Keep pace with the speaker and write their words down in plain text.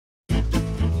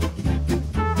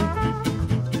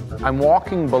I'm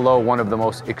walking below one of the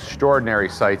most extraordinary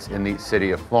sites in the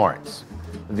city of Florence,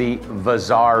 the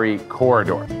Vasari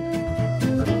Corridor.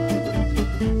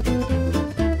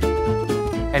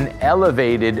 An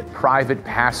elevated private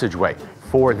passageway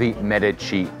for the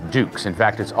Medici dukes. In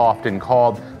fact, it's often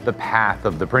called the Path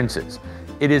of the Princes.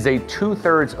 It is a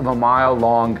 2/3 of a mile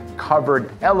long,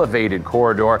 covered, elevated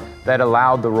corridor that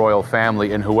allowed the royal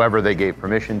family and whoever they gave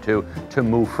permission to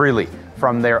move freely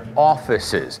from their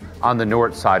offices on the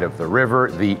north side of the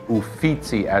river, the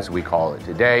Uffizi as we call it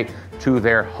today, to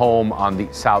their home on the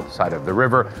south side of the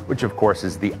river, which of course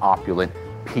is the opulent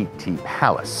Pitti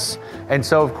Palace. And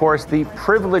so, of course, the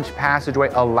privileged passageway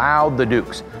allowed the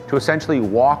dukes to essentially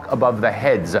walk above the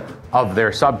heads of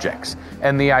their subjects.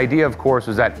 And the idea, of course,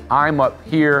 was that I'm up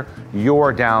here,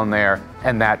 you're down there,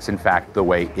 and that's in fact the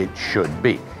way it should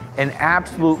be. An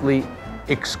absolutely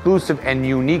exclusive and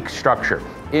unique structure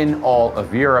in all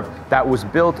of Europe that was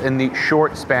built in the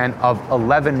short span of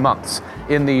 11 months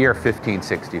in the year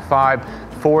 1565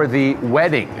 for the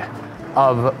wedding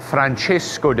of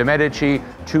Francesco de' Medici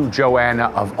to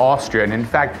Joanna of Austria. And in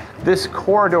fact, this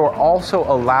corridor also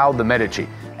allowed the Medici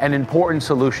an important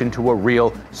solution to a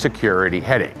real security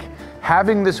headache.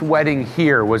 Having this wedding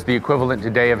here was the equivalent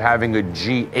today of having a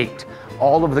G8.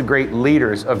 All of the great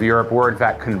leaders of Europe were in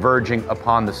fact converging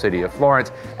upon the city of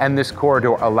Florence, and this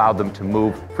corridor allowed them to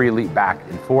move freely back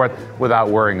and forth without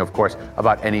worrying, of course,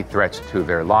 about any threats to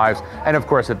their lives. And of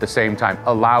course, at the same time,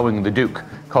 allowing the Duke,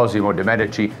 Cosimo de'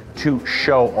 Medici, to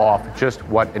show off just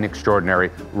what an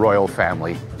extraordinary royal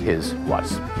family his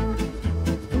was.